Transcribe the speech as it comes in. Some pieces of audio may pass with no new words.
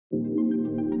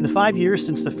In the 5 years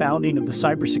since the founding of the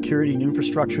Cybersecurity and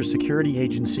Infrastructure Security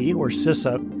Agency, or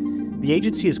CISA, the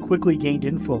agency has quickly gained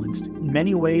influence, in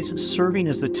many ways serving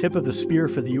as the tip of the spear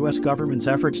for the U.S. government's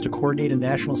efforts to coordinate a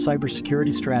national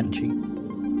cybersecurity strategy.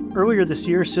 Earlier this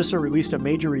year, CISA released a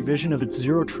major revision of its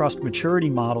Zero Trust maturity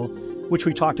model, which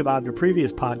we talked about in a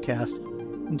previous podcast.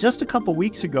 And just a couple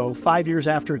weeks ago, 5 years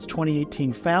after its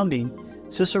 2018 founding,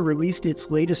 CISA released its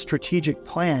latest strategic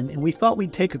plan, and we thought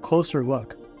we'd take a closer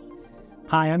look.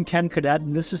 Hi, I'm Ken Kadet,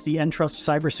 and this is the Entrust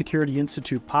Cybersecurity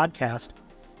Institute podcast.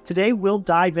 Today, we'll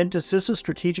dive into CISA's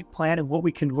strategic plan and what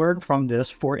we can learn from this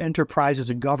for enterprises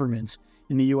and governments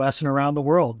in the U.S. and around the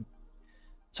world.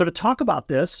 So to talk about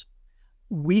this,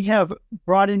 we have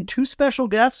brought in two special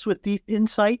guests with deep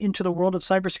insight into the world of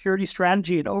cybersecurity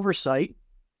strategy and oversight.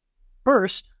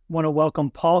 First, I want to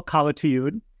welcome Paul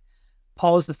Calatayud.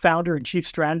 Paul is the founder and chief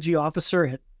strategy officer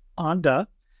at Onada.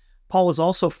 Paul is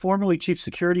also formerly chief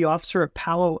security officer at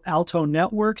Palo Alto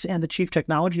Networks and the chief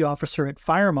technology officer at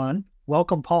Firemon.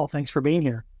 Welcome, Paul. Thanks for being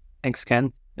here. Thanks,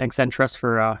 Ken. Thanks, Entrust,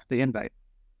 for the invite.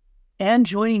 And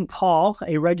joining Paul,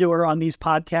 a regular on these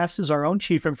podcasts, is our own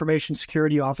chief information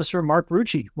security officer, Mark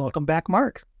Rucci. Welcome back,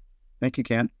 Mark. Thank you,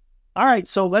 Ken. All right,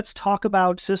 so let's talk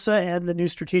about CISA and the new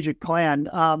strategic plan.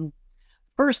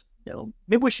 First,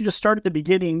 maybe we should just start at the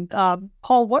beginning.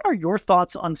 Paul, what are your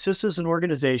thoughts on CISA as an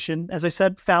organization? As I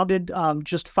said, founded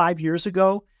just 5 years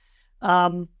ago.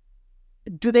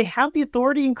 Do they have the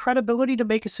authority and credibility to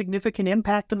make a significant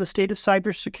impact on the state of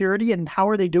cybersecurity, and how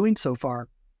are they doing so far?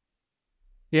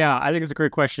 Yeah, I think it's a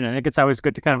great question. I think it's always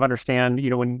good to kind of understand,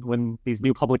 when these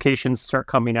new publications start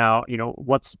coming out,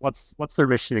 what's their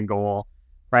mission and goal,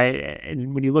 right?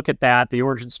 And when you look at that, the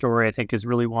origin story, I think, is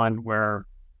really one where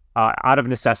out of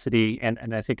necessity,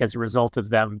 and I think as a result of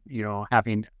them,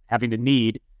 having a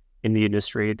need in the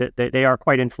industry, that they are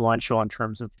quite influential in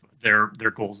terms of their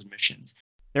goals and missions.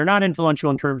 They're not influential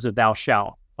in terms of thou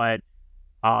shalt, but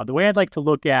the way I'd like to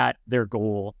look at their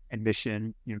goal and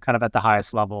mission, kind of at the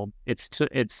highest level, it's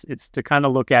to kind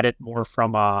of look at it more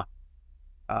from a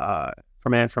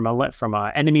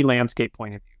enemy landscape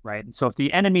point of view, right? And so if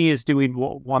the enemy is doing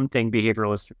one thing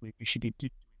behavioralistically, we should be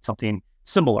doing something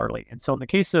similarly. And so in the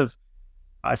case of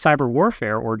cyber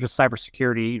warfare or just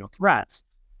cybersecurity, threats,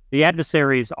 the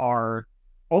adversaries are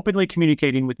openly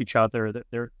communicating with each other. That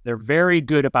they're very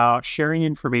good about sharing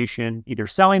information, either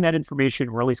selling that information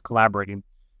or at least collaborating.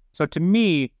 So to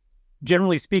me,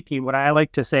 generally speaking, what I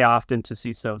like to say often to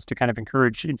CISOs to kind of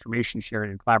encourage information sharing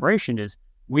and collaboration is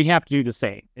we have to do the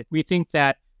same. If we think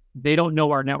that they don't know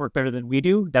our network better than we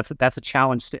do, that's a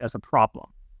challenge as a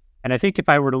problem. And I think if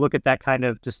I were to look at that kind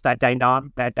of just that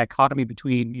dichotomy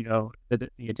between, the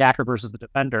attacker versus the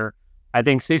defender, I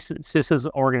think CISA's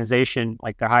organization,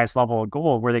 like their highest level of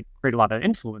goal, where they create a lot of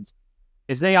influence,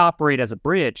 is they operate as a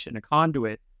bridge and a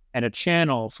conduit and a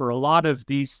channel for a lot of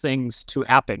these things to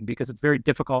happen, because it's very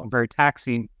difficult and very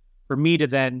taxing for me to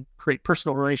then create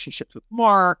personal relationships with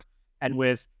Mark and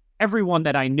with everyone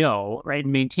that I know, right?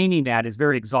 And maintaining that is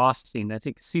very exhausting. I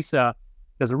think CISA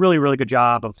does a really, really good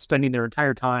job of spending their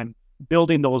entire time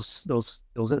building those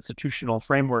institutional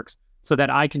frameworks so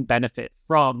that I can benefit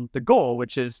from the goal,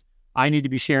 which is I need to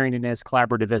be sharing and as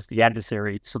collaborative as the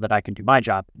adversary so that I can do my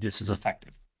job just as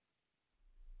effective.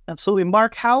 Absolutely.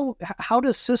 Mark, how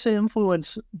does CISA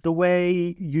influence the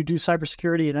way you do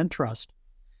cybersecurity and Entrust?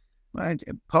 Right.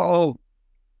 Paul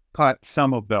caught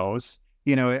some of those.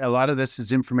 A lot of this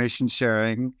is information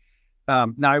sharing. Now,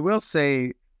 I will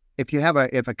say,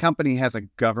 if a company has a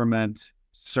government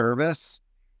service,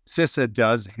 CISA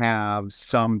does have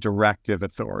some directive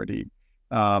authority.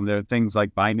 There are things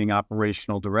like binding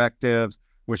operational directives,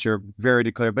 which are very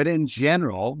declared. But in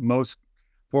general, most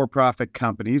for-profit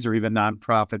companies or even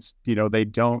nonprofits, they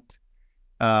don't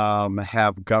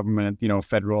have government,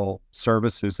 federal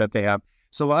services that they have.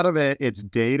 So a lot of it's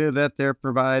data that they're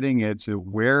providing, it's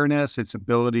awareness, it's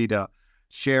ability to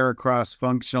share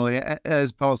cross-functionally.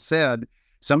 As Paul said,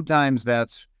 sometimes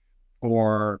that's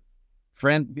for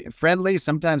friendly,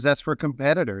 sometimes that's for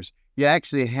competitors. You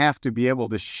actually have to be able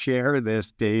to share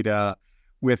this data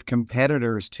with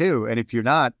competitors too. And if you're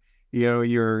not,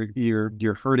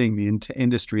 you're hurting the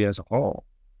industry as a whole.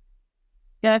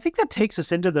 Yeah, I think that takes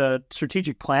us into the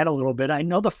strategic plan a little bit. I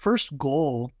know the first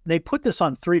goal, they put this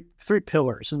on three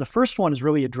pillars. And the first one is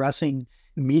really addressing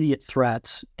immediate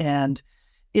threats. And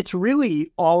it's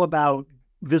really all about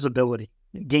visibility,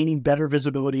 gaining better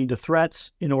visibility into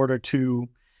threats in order to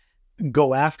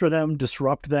go after them,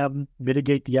 disrupt them,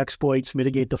 mitigate the exploits,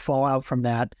 mitigate the fallout from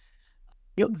that.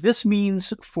 This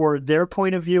means, for their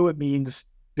point of view, it means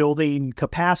building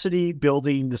capacity,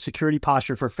 building the security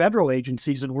posture for federal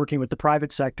agencies, and working with the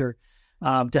private sector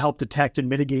to help detect and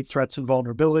mitigate threats and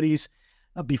vulnerabilities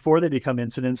before they become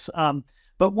incidents.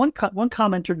 But one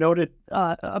commenter noted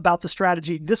about the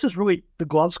strategy, this is really the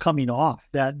gloves coming off,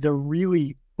 that they're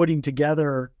really putting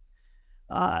together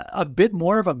a bit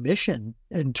more of a mission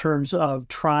in terms of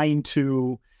trying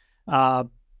to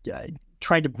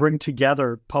bring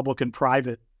together public and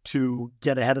private to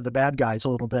get ahead of the bad guys a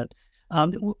little bit.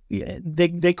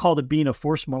 They called it being a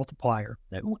force multiplier.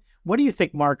 What do you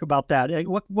think, Mark, about that?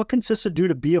 What can CISA do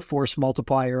to be a force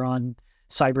multiplier on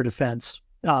cyber defense,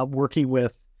 working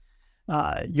with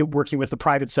the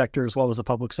private sector as well as the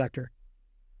public sector?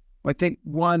 I think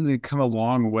one, they've come a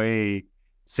long way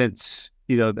since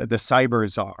the cyber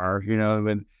czar.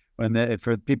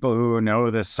 For people who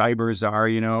know the cyber czar,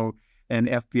 and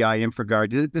FBI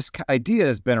InfraGard, this idea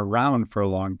has been around for a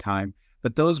long time,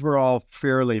 but those were all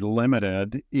fairly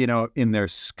limited, in their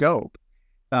scope.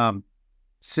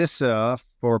 CISA,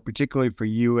 particularly for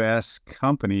U.S.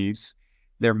 companies,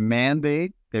 their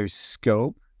mandate, their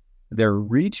scope, their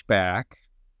reach back,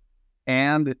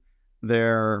 and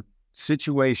their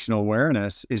situational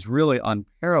awareness is really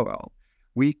unparalleled.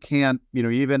 We can't,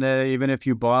 even if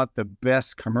you bought the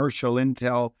best commercial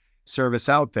intel service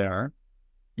out there,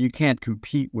 you can't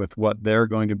compete with what they're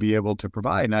going to be able to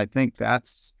provide. And I think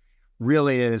that's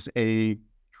really is a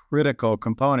critical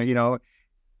component.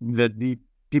 The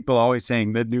people always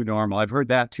saying the new normal. I've heard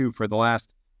that too for the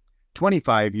last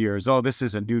 25 years. Oh, this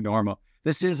is a new normal.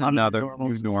 This is another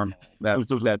new normal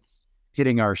that's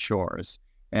hitting our shores.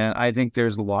 And I think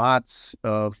there's lots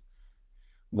of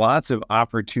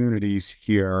opportunities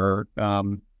here.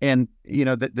 To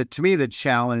me, the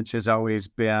challenge has always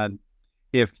been,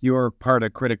 if you're part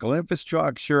of critical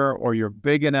infrastructure or you're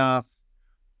big enough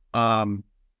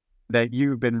that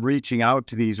you've been reaching out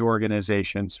to these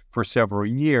organizations for several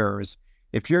years,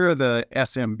 if you're the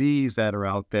SMBs that are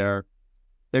out there,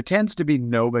 there tends to be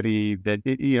nobody that,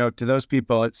 to those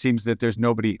people, it seems that there's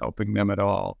nobody helping them at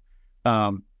all.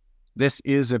 This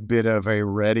is a bit of a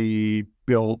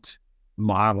ready-built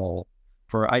model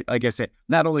for, like I said,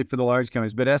 not only for the large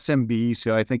companies, but SMBs,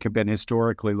 who I think have been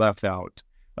historically left out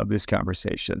of this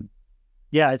conversation.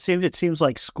 Yeah, it seems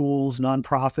like schools,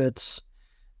 nonprofits,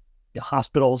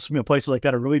 hospitals, places like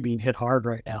that are really being hit hard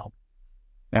right now.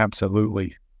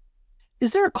 Absolutely.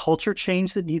 Is there a culture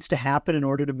change that needs to happen in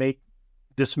order to make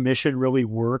this mission really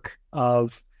work,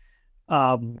 of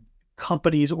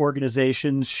companies,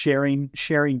 organizations sharing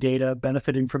data,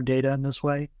 benefiting from data in this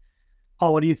way?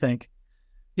 Paul, what do you think?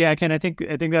 Yeah, Ken, I think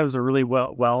that was a really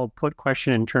well put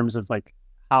question in terms of like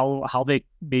how they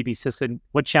maybe CISA,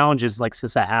 what challenges like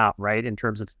CISA have, right, in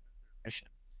terms of mission.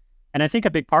 And I think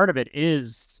a big part of it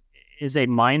is a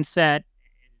mindset,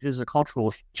 is a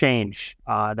cultural change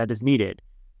that is needed.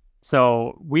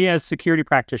 So we as security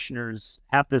practitioners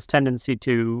have this tendency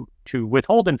to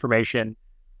withhold information,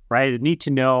 right? Need to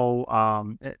know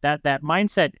that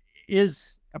mindset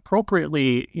is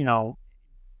appropriately,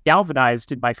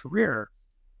 galvanized in my career.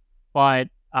 But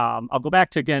I'll go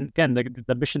back to again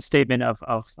the mission statement of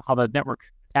how the network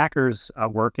attackers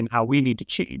work and how we need to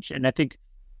change. And I think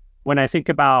when I think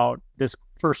about this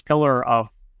first pillar of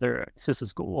the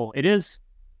CISA's goal, it is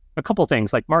a couple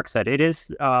things. Like Mark said, it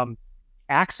is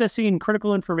accessing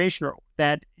critical information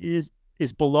that is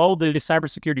below the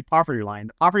cybersecurity poverty line.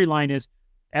 The poverty line is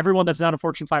everyone that's not a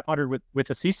Fortune 500 with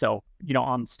a CISO,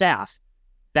 on staff.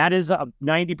 That is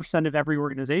 90% of every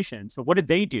organization. So what did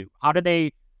they do? How do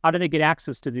they get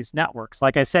access to these networks?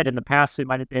 Like I said, in the past, it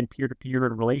might have been peer-to-peer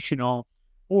and relational,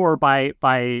 or by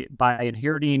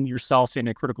inheriting yourself in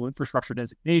a critical infrastructure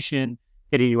designation,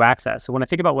 getting you access. So when I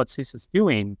think about what CISA is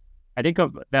doing, I think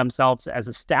of themselves as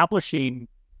establishing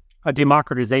a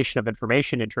democratization of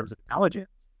information in terms of intelligence.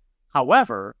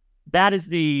 However, that is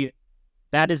the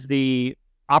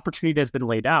opportunity that's been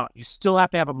laid out. You still have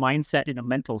to have a mindset and a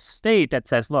mental state that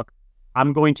says, look,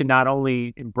 I'm going to not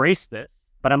only embrace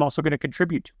this, but I'm also going to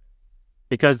contribute to it.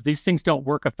 Because these things don't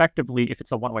work effectively if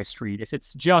it's a one-way street. If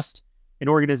it's just an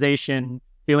organization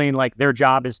feeling like their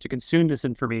job is to consume this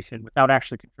information without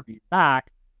actually contributing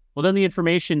back, well, then the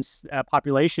information's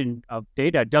population of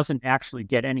data doesn't actually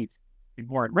get any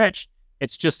more enriched.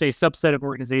 It's just a subset of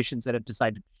organizations that have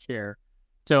decided to share.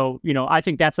 So, I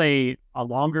think that's a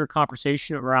longer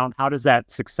conversation around how does that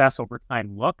success over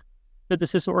time look for the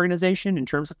CISA organization in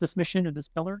terms of this mission and this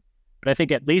pillar. But I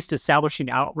think at least establishing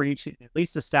outreach, at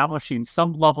least establishing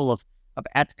some level of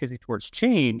advocacy towards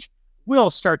change will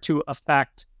start to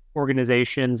affect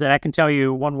organizations. And I can tell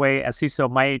you one way a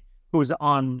CISO who is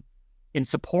in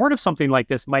support of something like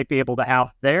this might be able to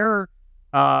have their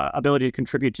ability to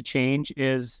contribute to change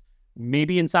is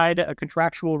maybe inside a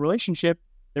contractual relationship.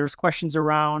 There's questions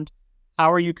around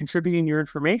how are you contributing your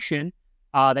information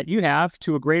that you have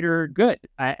to a greater good?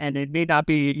 And it may not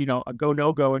be, a go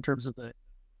no go in terms of the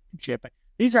chip.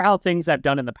 These are how things I've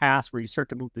done in the past where you start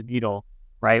to move the needle,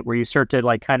 right? Where you start to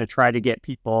like kind of try to get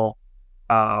people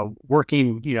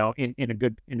working, in a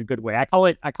good way. I call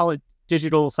it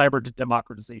digital cyber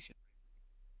democratization.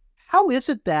 How is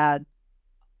it that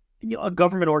a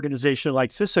government organization like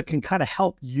CISA can kind of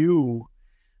help you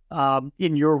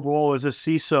in your role as a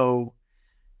CISO?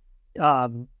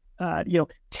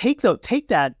 Take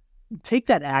that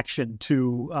action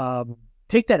to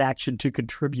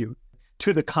contribute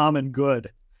to the common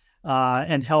good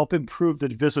and help improve the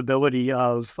visibility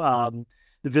around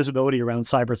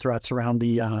cyber threats around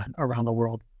the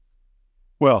world.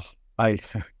 Well,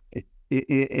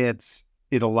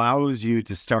 it allows you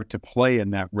to start to play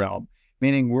in that realm,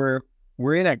 meaning we're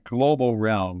in a global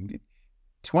realm.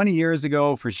 20 years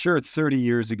ago, for sure, 30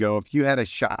 years ago, if you had a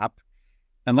shop,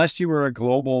 unless you were a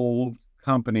global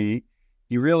company,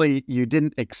 you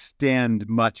didn't extend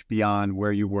much beyond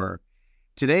where you were.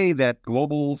 Today, that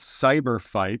global cyber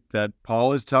fight that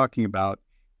Paul is talking about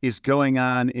is going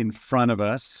on in front of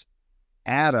us,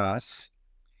 at us,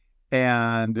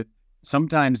 and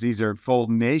sometimes these are full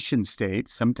nation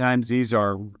states. Sometimes these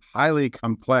are highly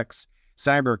complex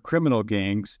cyber criminal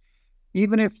gangs.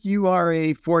 Even if you are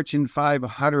a Fortune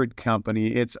 500 company,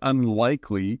 it's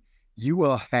unlikely you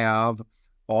will have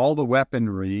all the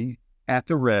weaponry at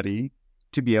the ready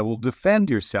to be able to defend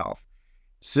yourself.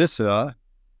 CISA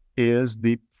is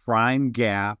the prime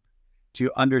gap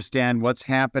to understand what's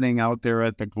happening out there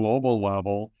at the global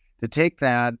level, to take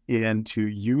that into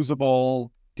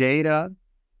usable data,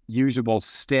 usable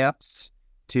steps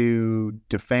to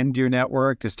defend your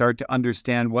network, to start to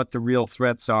understand what the real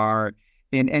threats are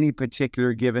in any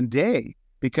particular given day,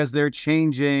 because they're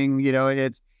changing.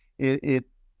 It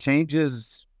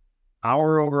changes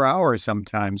hour over hour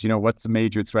sometimes. What's the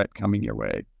major threat coming your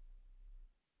way?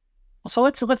 So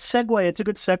let's segue. It's a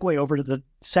good segue over to the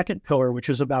second pillar, which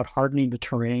is about hardening the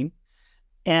terrain.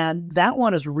 And that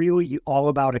one is really all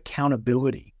about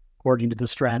accountability, according to the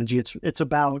strategy. It's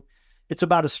about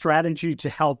a strategy to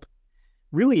help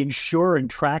really ensure and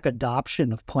track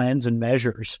adoption of plans and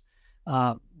measures,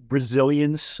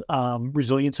 resilience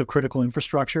of critical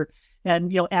infrastructure,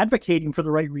 and advocating for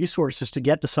the right resources to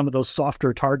get to some of those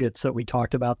softer targets that we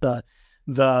talked about,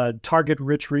 the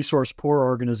target-rich, resource-poor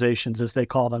organizations, as they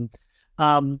call them.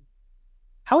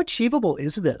 How achievable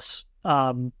is this?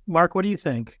 Mark, what do you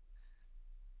think?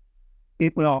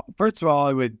 Well, first of all,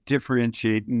 I would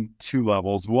differentiate in two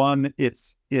levels. One, it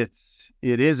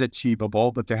is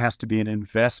achievable, but there has to be an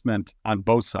investment on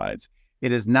both sides.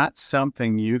 It is not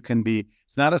something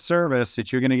it's not a service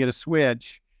that you're going to get a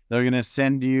switch. They're going to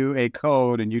send you a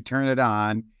code and you turn it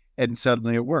on and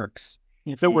suddenly it works.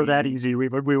 If it were that easy, we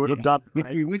would have done it.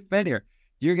 Right? We would have been here.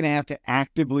 You're going to have to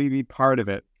actively be part of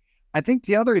it. I think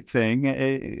the other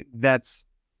thing that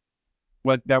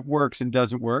works and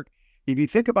doesn't work, if you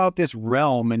think about this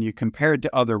realm and you compare it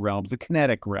to other realms, the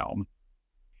kinetic realm,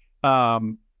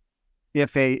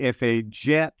 if a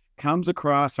jet comes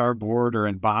across our border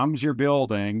and bombs your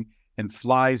building and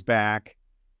flies back,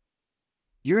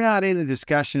 you're not in a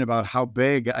discussion about how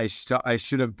big I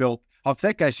should have built, how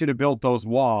thick I should have built those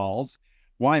walls,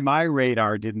 why my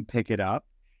radar didn't pick it up.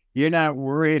 You're not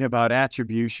worried about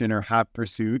attribution or hot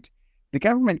pursuit. The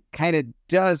government kind of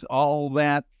does all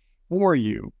that for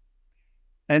you.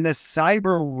 In the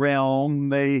cyber realm,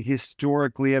 they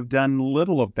historically have done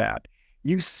little of that.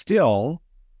 You still,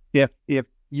 if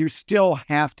you still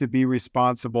have to be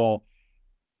responsible,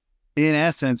 in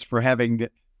essence, for having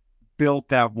built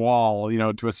that wall,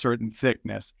 to a certain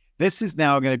thickness. This is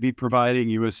now going to be providing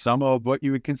you with some of what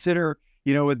you would consider,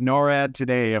 with NORAD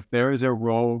today, if there is a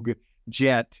rogue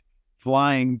jet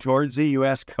flying towards the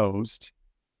U.S. coast,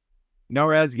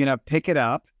 NORAD's going to pick it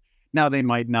up. Now, they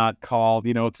might not call,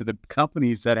 to the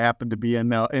companies that happen to be in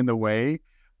the way,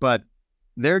 but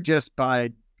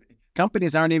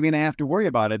companies aren't even going to have to worry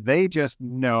about it. They just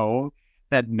know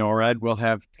that NORAD will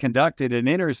have conducted an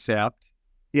intercept,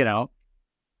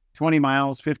 20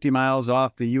 miles, 50 miles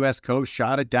off the U.S. coast,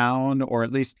 shot it down, or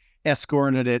at least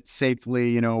escorted it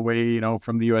safely, away,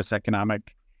 from the U.S.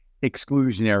 economic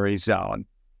exclusionary zone.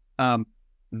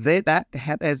 That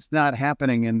is not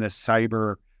happening in the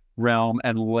cyber realm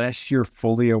unless you're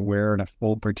fully aware and a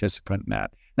full participant in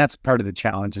that. That's part of the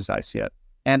challenge as I see it,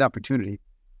 and opportunity.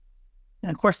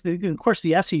 And of course,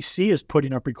 the SEC is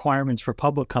putting up requirements for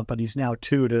public companies now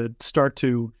too to start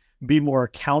to be more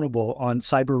accountable on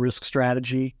cyber risk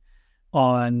strategy,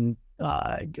 on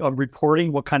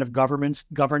reporting what kind of governance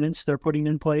they're putting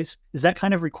in place. Is that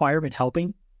kind of requirement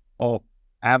helping? Oh,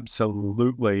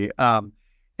 Absolutely.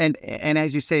 And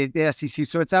as you say, the SEC,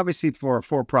 so it's obviously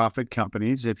for-profit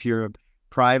companies. If you're a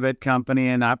private company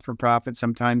and not for profit,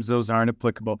 sometimes those aren't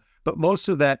applicable, but most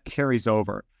of that carries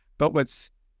over. But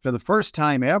what's for the first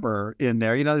time ever in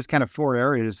there, there's kind of four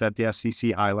areas that the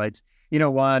SEC highlights.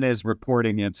 One is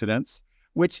reporting incidents,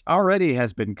 which already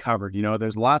has been covered.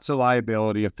 There's lots of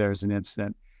liability if there's an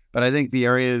incident. But I think the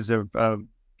areas of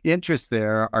interest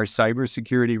there are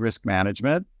cybersecurity risk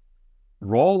management,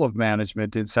 role of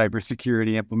management in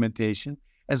cybersecurity implementation,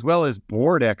 as well as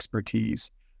board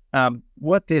expertise.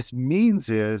 What this means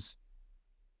is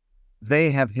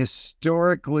they have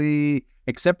historically,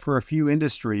 except for a few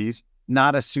industries,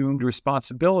 not assumed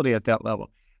responsibility at that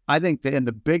level. I think that, and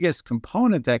the biggest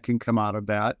component that can come out of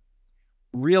that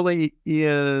really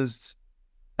is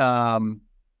the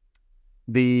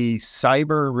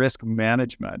cyber risk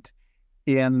management,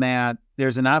 in that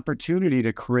there's an opportunity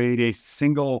to create a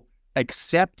single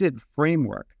accepted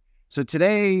framework. So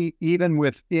today, even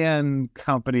within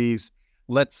companies,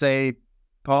 let's say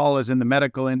Paul is in the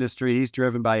medical industry, he's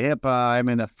driven by HIPAA. I'm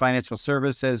in the financial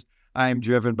services, I'm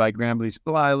driven by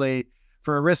Grambly-Spiley.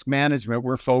 For risk management,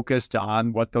 we're focused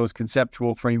on what those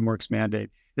conceptual frameworks mandate.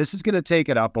 This is going to take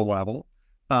it up a level.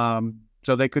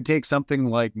 So they could take something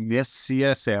like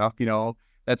NIST CSF,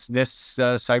 that's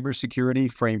NIST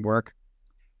cybersecurity framework.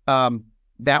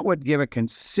 That would give a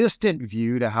consistent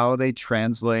view to how they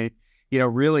translate,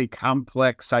 really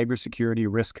complex cybersecurity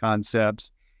risk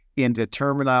concepts into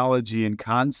terminology and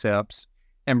concepts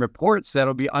and reports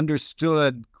that'll be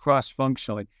understood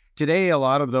cross-functionally. Today, a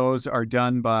lot of those are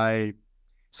done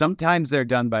sometimes they're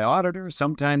done by auditors,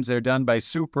 sometimes they're done by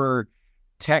super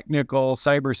technical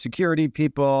cybersecurity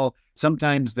people,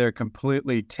 sometimes they're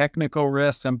completely technical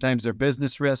risk, sometimes they're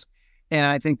business risk. And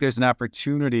I think there's an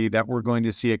opportunity that we're going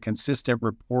to see a consistent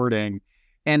reporting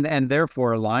and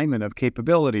therefore alignment of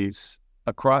capabilities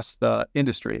across the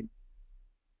industry.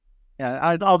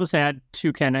 Yeah, I'll just add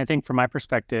too, Ken. I think from my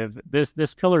perspective,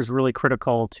 this pillar is really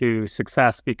critical to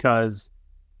success because,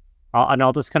 and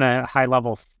I'll just kind of high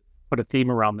level put a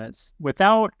theme around this.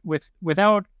 Without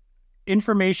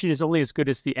information is only as good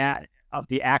as the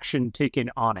action taken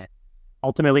on it.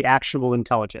 Ultimately, actionable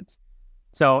intelligence.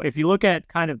 So if you look at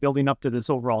kind of building up to this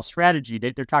overall strategy,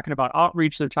 they're talking about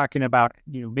outreach. They're talking about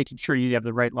making sure you have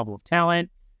the right level of talent,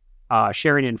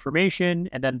 sharing information,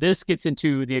 and then this gets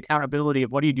into the accountability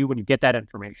of what do you do when you get that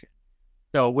information.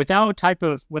 So without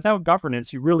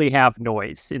governance, you really have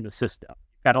noise in the system.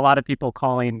 You've got a lot of people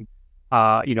calling,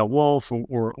 wolf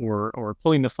or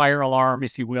pulling the fire alarm,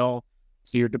 if you will.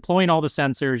 So you're deploying all the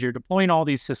sensors, you're deploying all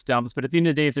these systems, but at the end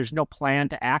of the day, if there's no plan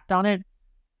to act on it,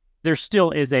 there still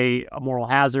is a moral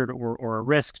hazard or a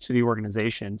risk to the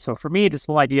organization. So for me, this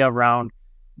whole idea around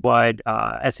what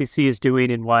SEC is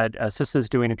doing and what CISA is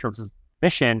doing in terms of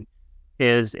mission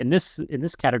is in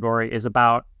this category is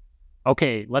about,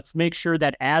 okay, let's make sure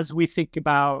that as we think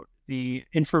about the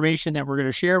information that we're going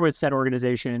to share with said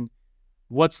organization,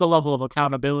 what's the level of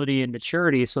accountability and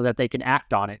maturity so that they can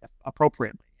act on it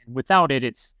appropriately. And without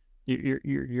it,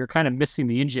 you're kind of missing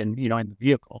the engine, in the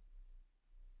vehicle.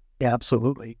 Yeah,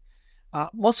 absolutely.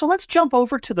 Well, so let's jump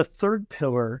over to the third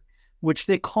pillar, which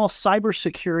they call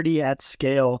cybersecurity at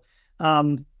scale.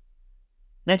 Actually,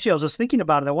 I was just thinking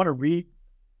about it. I want to read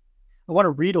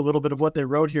a little bit of what they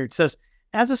wrote here. It says,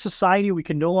 as a society, we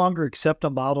can no longer accept a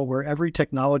model where every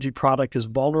technology product is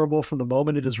vulnerable from the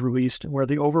moment it is released, and where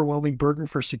the overwhelming burden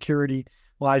for security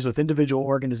lies with individual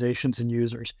organizations and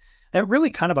users. And really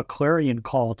kind of a clarion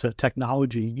call to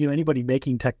technology, anybody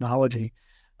making technology.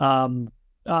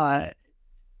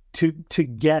 To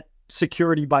get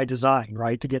security by design,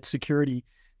 right? To get security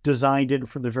designed in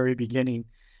from the very beginning.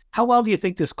 How well do you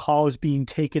think this call is being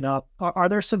taken up? Are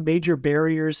there some major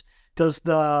barriers? Does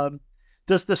the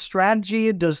strategy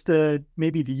and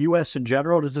maybe the U.S. in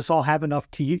general, does this all have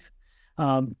enough teeth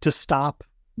to stop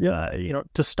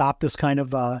this kind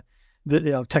of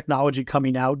technology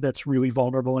coming out that's really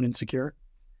vulnerable and insecure?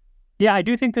 Yeah, I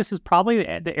do think this is probably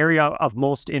the area of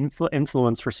most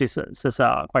influence for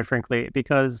CISA, quite frankly,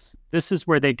 because this is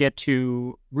where they get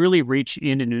to really reach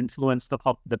in and influence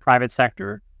the private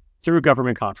sector through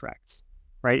government contracts,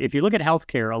 right? If you look at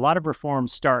healthcare, a lot of reform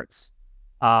starts,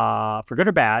 for good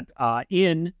or bad,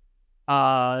 in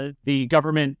the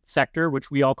government sector,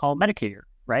 which we all call Medicare,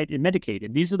 right? In Medicaid.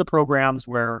 And these are the programs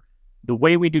where the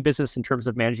way we do business in terms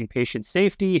of managing patient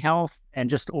safety, health, and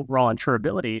just overall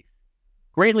insurability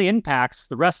greatly impacts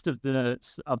the rest of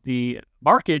the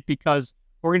market, because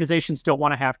organizations don't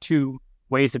want to have two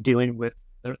ways of dealing with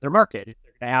their market. If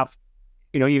they're going to have,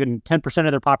 even 10%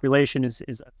 of their population is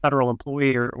a federal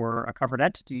employee or a covered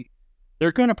entity,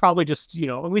 they're going to probably just,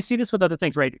 and we see this with other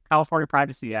things, right? California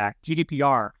Privacy Act,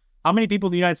 GDPR. How many people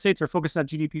in the United States are focused on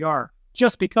GDPR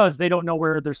just because they don't know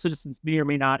where their citizens may or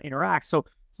may not interact? So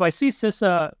I see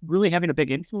CISA really having a big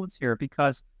influence here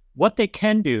because what they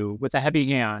can do with a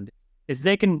heavy hand is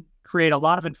they can create a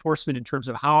lot of enforcement in terms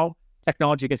of how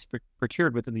technology gets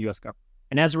procured within the U.S. government.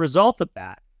 And as a result of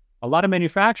that, a lot of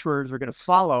manufacturers are going to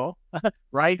follow,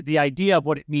 right, the idea of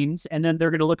what it means, and then they're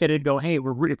going to look at it and go, hey,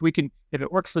 if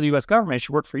it works for the U.S. government, it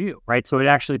should work for you, right? So it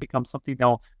actually becomes something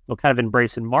they'll kind of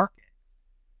embrace and market.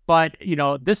 But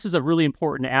this is a really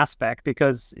important aspect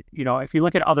because if you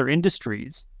look at other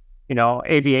industries,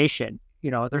 aviation,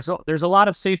 there's a lot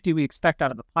of safety we expect out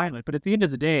of the pilot, but at the end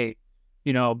of the day,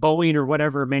 Boeing or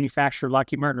whatever manufacturer,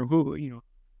 Lockheed Martin, or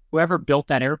whoever built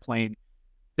that airplane,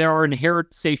 there are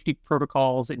inherent safety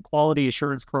protocols and quality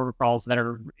assurance protocols that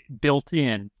are built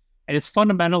in, and it's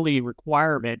fundamentally a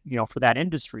requirement, for that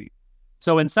industry.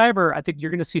 So in cyber, I think you're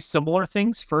going to see similar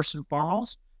things first and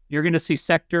foremost. You're going to see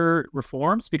sector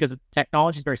reforms because the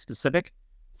technology is very specific.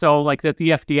 So like the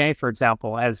FDA, for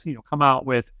example, has come out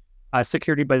with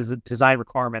security by design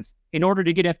requirements in order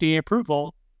to get FDA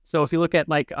approval. So if you look at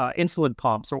like insulin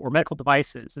pumps or medical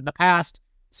devices, in the past,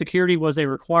 security was a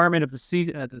requirement of the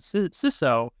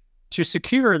CISO to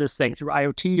secure this thing through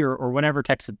IoT or whatever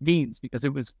types of means because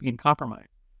it was being compromised.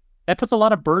 That puts a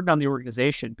lot of burden on the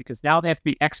organization because now they have to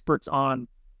be experts on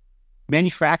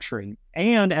manufacturing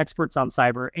and experts on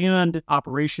cyber and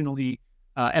operationally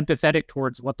empathetic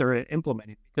towards what they're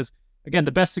implementing. Because again,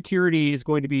 the best security is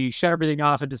going to be shut everything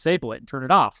off and disable it and turn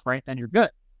it off, right? Then you're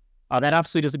good. That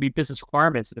obviously doesn't meet business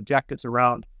requirements and objectives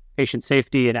around patient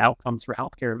safety and outcomes for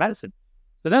healthcare and medicine.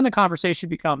 So then the conversation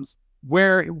becomes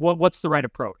what's the right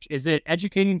approach? Is it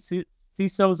educating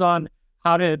CISOs on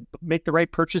how to make the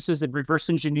right purchases and reverse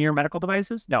engineer medical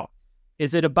devices? No.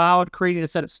 Is it about creating a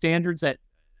set of standards that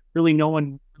really no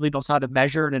one really knows how to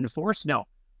measure and enforce? No.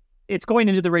 It's going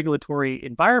into the regulatory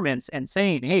environments and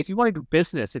saying, hey, if you want to do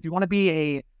business, if you want to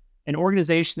be an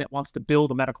organization that wants to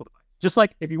build a medical device, just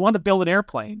like if you want to build an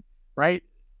airplane, right?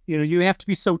 You have to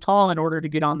be so tall in order to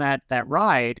get on that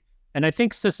ride. And I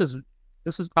think this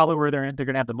is probably where they're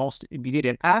going to have the most immediate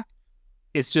impact.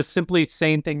 It's just simply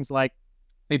saying things like,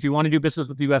 if you want to do business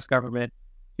with the U.S. government,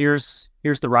 here's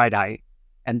the ride height,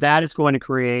 and that is going to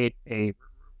create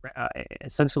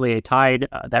essentially a tide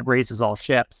that raises all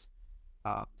ships.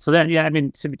 So then, yeah, I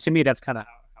mean, to me, that's kind of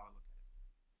how I look at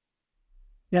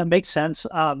it. Yeah, it makes sense.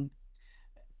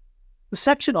 The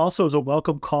section also is a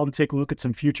welcome call to take a look at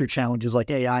some future challenges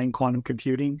like AI and quantum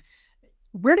computing.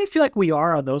 Where do you feel like we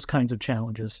are on those kinds of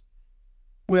challenges?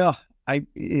 Well,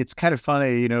 it's kind of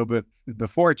funny, but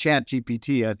before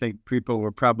ChatGPT, I think people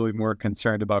were probably more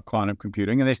concerned about quantum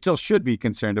computing, and they still should be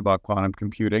concerned about quantum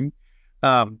computing,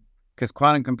 because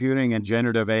quantum computing and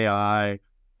generative AI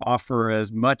offer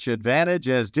as much advantage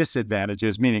as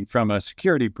disadvantages, meaning from a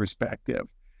security perspective.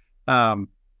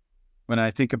 When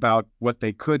I think about what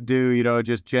they could do,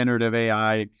 just generative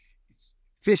AI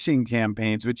phishing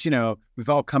campaigns, which, we've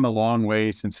all come a long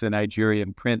way since the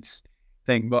Nigerian prince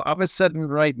thing. But all of a sudden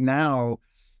right now,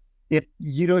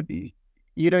 you don't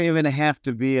even have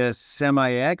to be a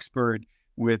semi-expert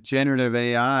with generative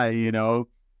AI,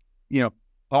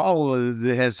 Paul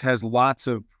has lots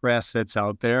of press that's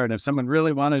out there. And if someone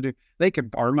really wanted to, they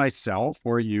could, or myself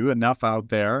or you, enough out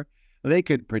there, they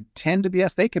could pretend to be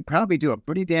us. They could probably do a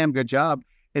pretty damn good job,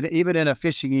 even in a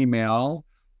phishing email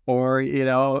or,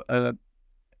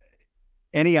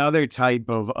 any other type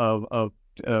of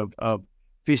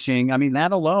phishing. I mean,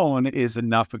 that alone is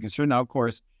enough of concern. Now, of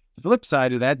course, the flip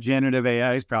side of that, generative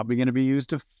AI is probably going to be used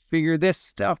to figure this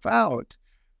stuff out.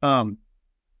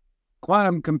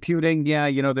 Quantum computing, yeah,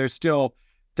 there's still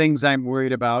things I'm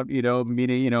worried about,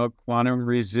 meaning, quantum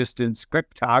resistance,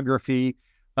 cryptography.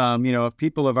 If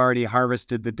people have already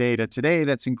harvested the data today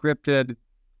that's encrypted,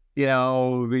 via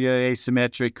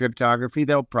asymmetric cryptography,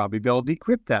 they'll probably be able to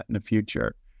decrypt that in the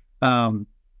future.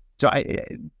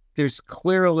 There's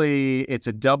clearly, it's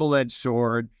a double-edged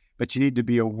sword, but you need to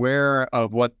be aware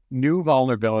of what new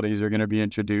vulnerabilities are going to be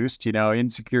introduced,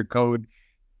 insecure code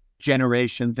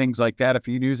generation, things like that, if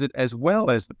you use it as well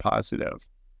as the positive.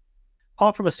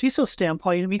 Paul, from a CISO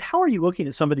standpoint, I mean, how are you looking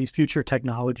at some of these future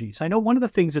technologies? I know one of the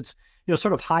things that's,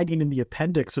 sort of hiding in the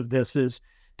appendix of this is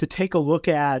to take a look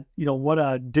at, what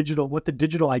the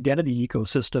digital identity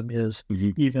ecosystem is,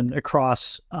 even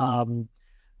across,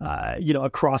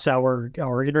 across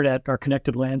our internet, our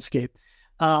connected landscape.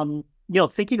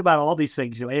 Thinking about all these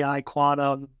things, AI,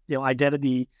 quantum,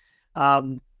 identity,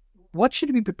 what should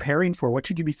you be preparing for? What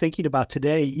should you be thinking about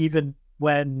today, even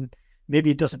when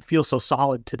maybe it doesn't feel so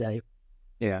solid today?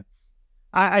 Yeah.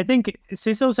 I think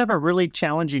CISOs have a really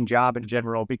challenging job in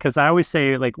general because I always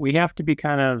say like we have to be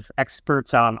kind of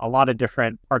experts on a lot of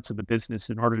different parts of the business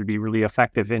in order to be really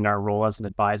effective in our role as an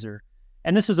advisor.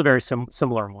 And this is a very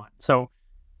similar one. So,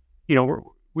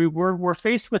 we're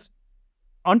faced with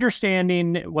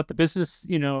understanding what the business,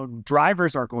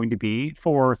 drivers are going to be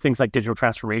for things like digital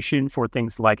transformation, for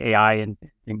things like AI and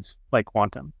things like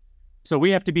quantum. So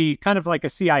we have to be kind of like a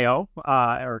CIO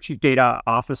or chief data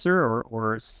officer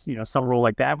or some role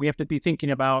like that. We have to be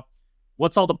thinking about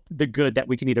what's all the good that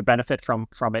we can either benefit from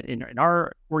it in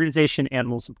our organization, and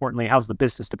most importantly, how's the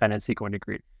business dependency going to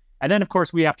create. And then, of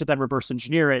course, we have to then reverse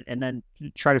engineer it and then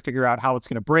try to figure out how it's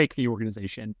going to break the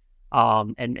organization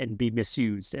and be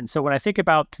misused. And so when I think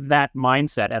about that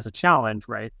mindset as a challenge,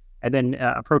 right, and then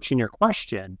approaching your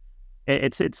question,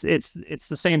 it's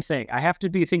the same thing. I have to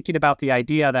be thinking about the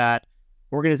idea that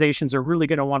organizations are really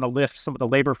going to want to lift some of the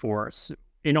labor force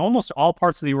in almost all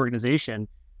parts of the organization.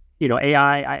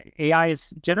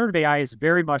 Generative AI is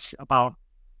very much about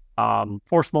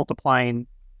force multiplying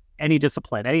any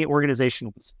discipline, any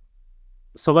organizational discipline.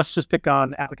 So let's just pick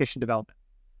on application development.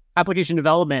 Application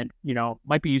development,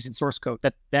 might be using source code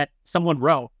that someone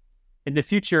wrote. In the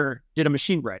future, did a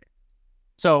machine write it?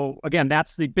 So again,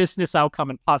 that's the business outcome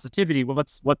and positivity. Well,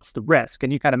 what's the risk?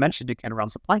 And you kind of mentioned it kind of around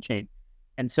supply chain.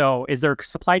 And so is there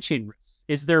supply chain risks?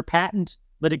 Is there patent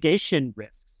litigation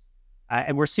risks?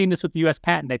 And we're seeing this with the U.S.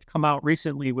 patent. They've come out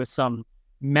recently with some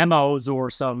memos or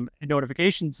some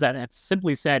notifications that have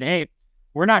simply said, hey,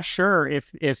 we're not sure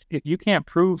if you can't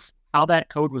prove how that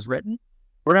code was written,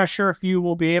 we're not sure if you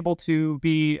will be able to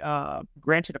be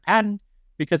granted a patent,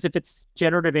 because if it's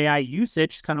generative AI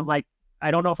usage, it's kind of like,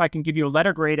 I don't know if I can give you a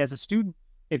letter grade as a student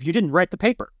if you didn't write the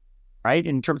paper, right,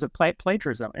 in terms of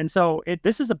plagiarism. And so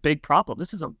this is a big problem.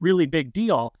 This is a really big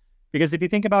deal, because if you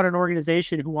think about an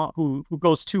organization who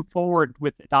goes too forward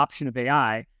with adoption of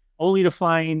AI, only to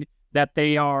find that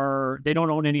they don't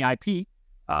own any IP,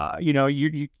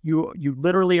 you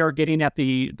literally are getting at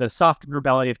the soft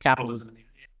underbelly of capitalism in the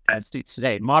United States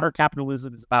today. Modern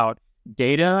capitalism is about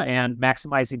data and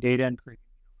maximizing data and creating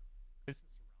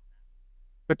business.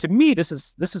 But to me, this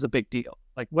is a big deal.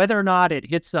 Like whether or not it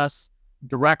hits us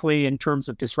directly in terms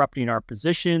of disrupting our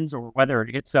positions, or whether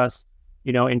it hits us,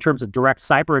 in terms of direct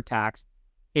cyber attacks,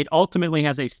 it ultimately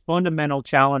has a fundamental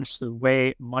challenge to the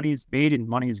way money is made and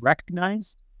money is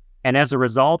recognized. And as a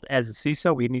result, as a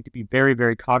CISO, we need to be very,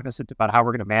 very cognizant about how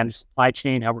we're going to manage supply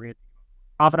chain, how we're going to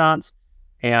provenance.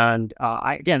 And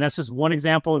again, that's just one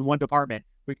example in one department.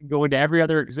 We can go into every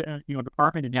other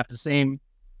department and have the same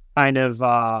kind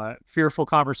of fearful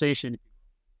conversation.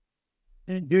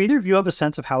 Do either of you have a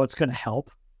sense of how it's going to help?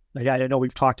 Like, I know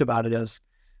we've talked about it as,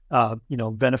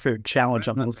 benefit challenge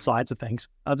on both sides of things.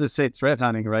 I'll just say threat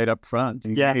hunting right up front.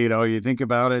 Yeah. You think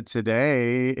about it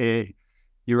today,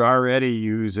 you're already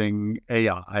using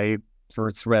AI for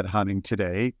threat hunting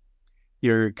today.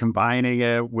 You're combining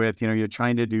it with, you're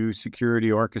trying to do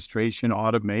security orchestration,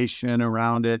 automation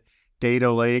around it,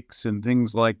 data lakes and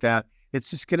things like that. It's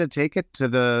just going to take it to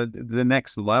the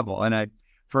next level. And I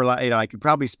could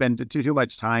probably spend too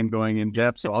much time going in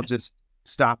depth, so I'll just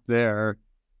stop there.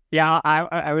 Yeah,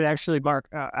 I would actually, Mark,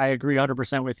 I agree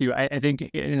 100% with you. I think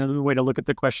another way to look at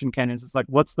the question, Ken, is it's like,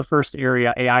 what's the first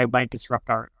area AI might disrupt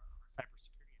our cybersecurity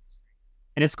industry?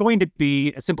 And it's going to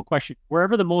be a simple question: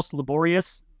 wherever the most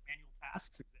laborious manual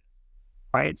tasks exist,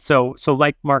 right? So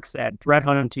like Mark said, threat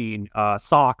hunting,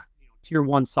 SOC, tier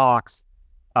one SOCs,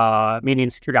 meaning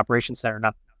Security Operations Center,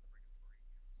 not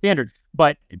standard.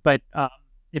 But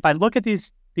if I look at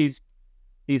these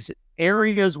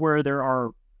areas where there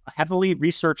are heavily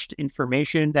researched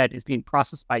information that is being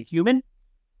processed by human,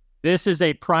 this is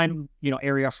a prime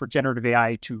area for generative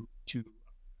AI to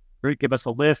give us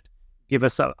a lift, give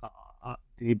us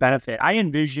the benefit. I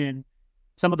envision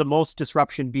some of the most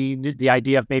disruption being the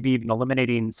idea of maybe even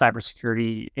eliminating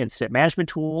cybersecurity incident management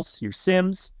tools, your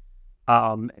SIMs,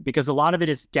 because a lot of it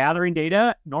is gathering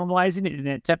data, normalizing it, and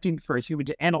attempting for a human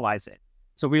to analyze it.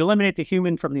 So if we eliminate the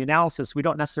human from the analysis, we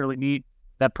don't necessarily need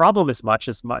that problem as much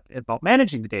about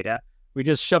managing the data. We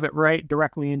just shove it right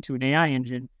directly into an AI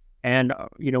engine, and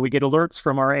we get alerts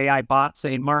from our AI bot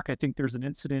saying, "Mark, I think there's an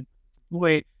incident."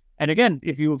 Wait, and again,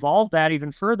 if you evolve that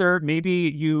even further,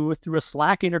 maybe through a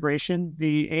Slack integration,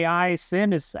 the AI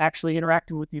SIM is actually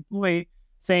interacting with the employee,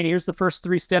 saying, "Here's the first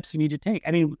 3 steps you need to take."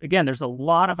 I mean, again, there's a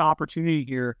lot of opportunity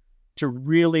here to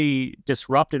really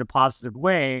disrupt in a positive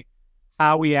way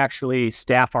how we actually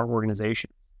staff our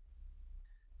organization.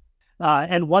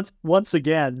 And once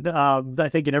again, I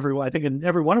think in every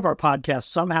one of our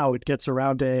podcasts, somehow it gets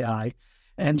around to AI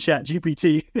and Chat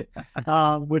GPT,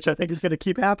 which I think is going to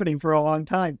keep happening for a long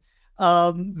time.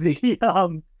 So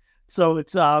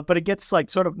it's but it gets like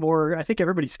sort of more. I think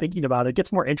everybody's thinking about it. It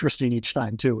gets more interesting each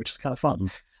time too, which is kind of fun.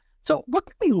 So what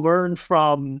can we learn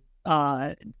from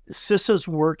CISA's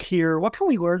work here? What can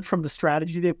we learn from the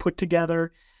strategy they put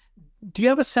together? Do you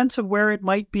have a sense of where it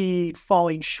might be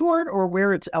falling short or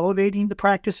where it's elevating the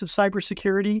practice of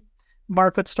cybersecurity?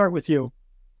 Mark, let's start with you.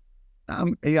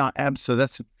 Yeah, absolutely.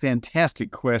 That's a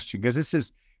fantastic question because this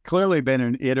has clearly been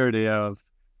an iterative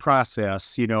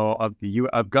process,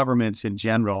 of governments in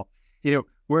general.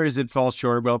 Where does it fall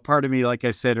short? Well, part of me, like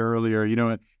I said earlier,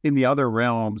 in the other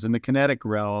realms, in the kinetic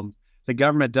realm, the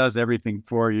government does everything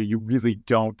for you. You really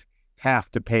don't have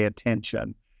to pay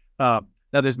attention. Now,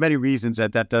 there's many reasons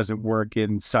that doesn't work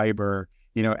in cyber.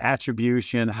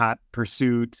 Attribution, hot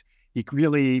pursuit. You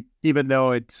really, even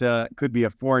though it could be a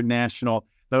foreign national,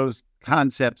 those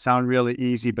concepts sound really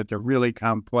easy, but they're really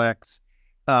complex.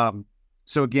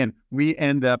 So again, we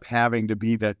end up having to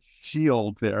be that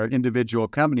shield there, individual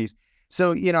companies.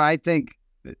 So, I think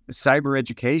cyber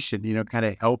education, kind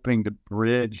of helping to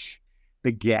bridge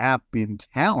the gap in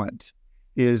talent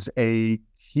is a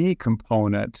key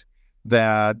component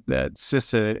that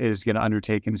CISA is going to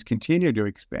undertake and is continue to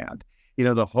expand.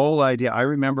 The whole idea, I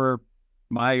remember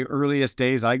my earliest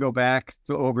days, I go back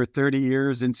to over 30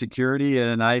 years in security,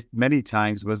 and I many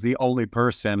times was the only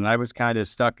person. And I was kind of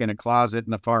stuck in a closet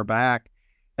in the far back.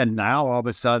 And now all of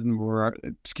a sudden,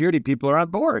 security people are on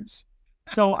boards.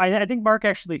 So I think Mark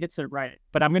actually hits it right,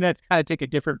 but I'm going to kind of take a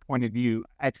different point of view.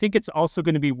 I think it's also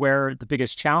going to be where the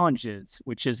biggest challenge is,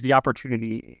 which is the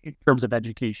opportunity in terms of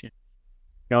education.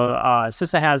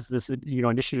 CISA has this,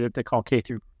 initiative they call K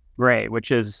through Gray,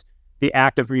 which is the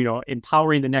act of,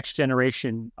 empowering the next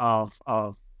generation of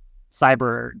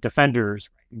cyber defenders,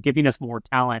 right, giving us more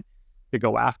talent to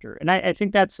go after. And I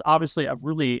think that's obviously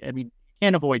you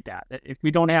can't avoid that. If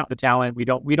we don't have the talent, we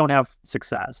don't have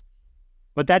success.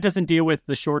 But that doesn't deal with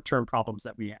the short-term problems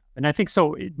that we have. And I think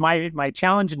so. My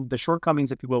challenge and the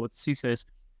shortcomings, if you will, with CISA is,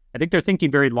 I think they're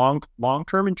thinking very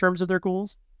long-term in terms of their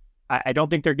goals. I don't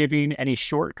think they're giving any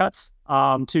shortcuts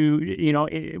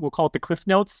to, we'll call it the cliff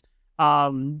notes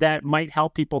that might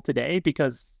help people today,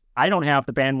 because I don't have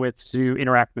the bandwidth to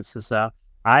interact with CISA.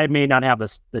 I may not have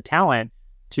the talent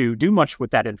to do much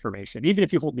with that information, even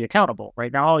if you hold me accountable.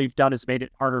 Right now, all you've done is made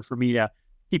it harder for me to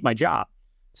keep my job.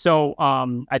 So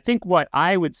I think what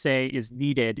I would say is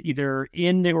needed either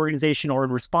in the organization or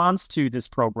in response to this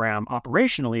program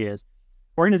operationally is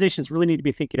organizations really need to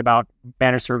be thinking about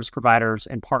managed service providers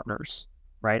and partners,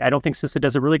 right? I don't think CISA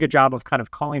does a really good job of kind of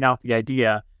calling out the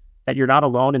idea that you're not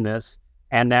alone in this,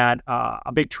 and that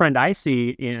a big trend I see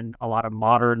in a lot of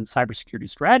modern cybersecurity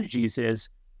strategies is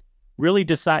really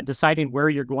deciding where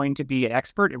you're going to be an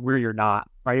expert and where you're not,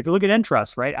 right? If you look at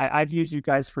Entrust, right? I've used you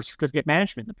guys for certificate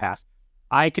management in the past.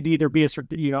 I could either be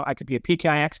I could be a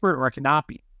PKI expert or I could not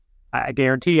be. I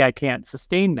guarantee I can't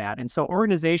sustain that. And so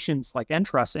organizations like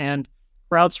Entrust and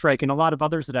CrowdStrike and a lot of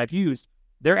others that I've used,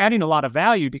 they're adding a lot of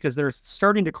value because they're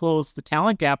starting to close the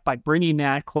talent gap by bringing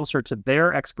that closer to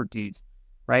their expertise,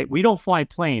 right? We don't fly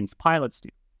planes, pilots do,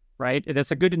 right? And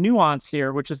there's a good nuance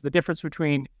here, which is the difference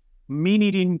between me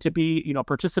needing to be,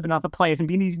 participant on the plane and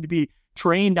me needing to be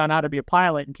trained on how to be a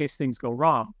pilot in case things go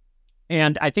wrong.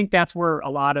 And I think that's where a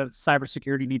lot of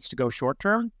cybersecurity needs to go short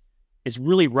term, is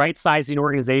really right-sizing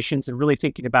organizations and really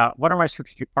thinking about what are my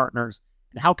strategic partners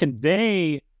and how can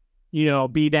they,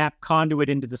 be that conduit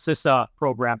into the CISA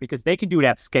program, because they can do it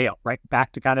at scale, right?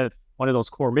 Back to kind of one of those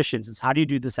core missions is, how do you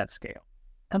do this at scale?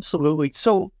 Absolutely.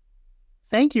 So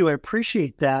thank you. I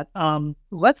appreciate that.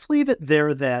 Let's leave it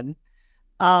there then.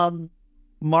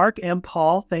 Mark and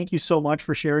Paul, thank you so much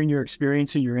for sharing your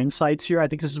experience and your insights here. I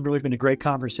think this has really been a great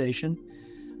conversation.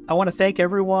 I want to thank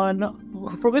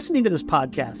everyone for listening to this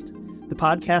podcast. The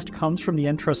podcast comes from the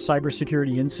Entrust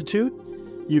Cybersecurity Institute.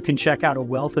 You can check out a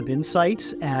wealth of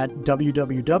insights at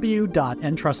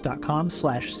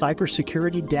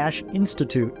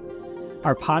www.entrust.com/cybersecurity-institute.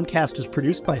 Our podcast is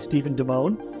produced by Stephen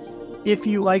Damone. If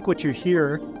you like what you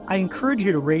hear, I encourage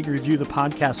you to rate and review the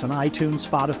podcast on iTunes,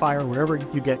 Spotify, or wherever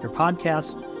you get your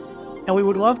podcasts. And we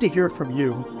would love to hear from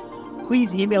you.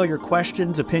 Please email your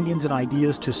questions, opinions, and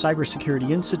ideas to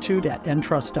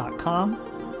cybersecurityinstitute@entrust.com.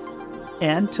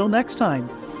 And till next time.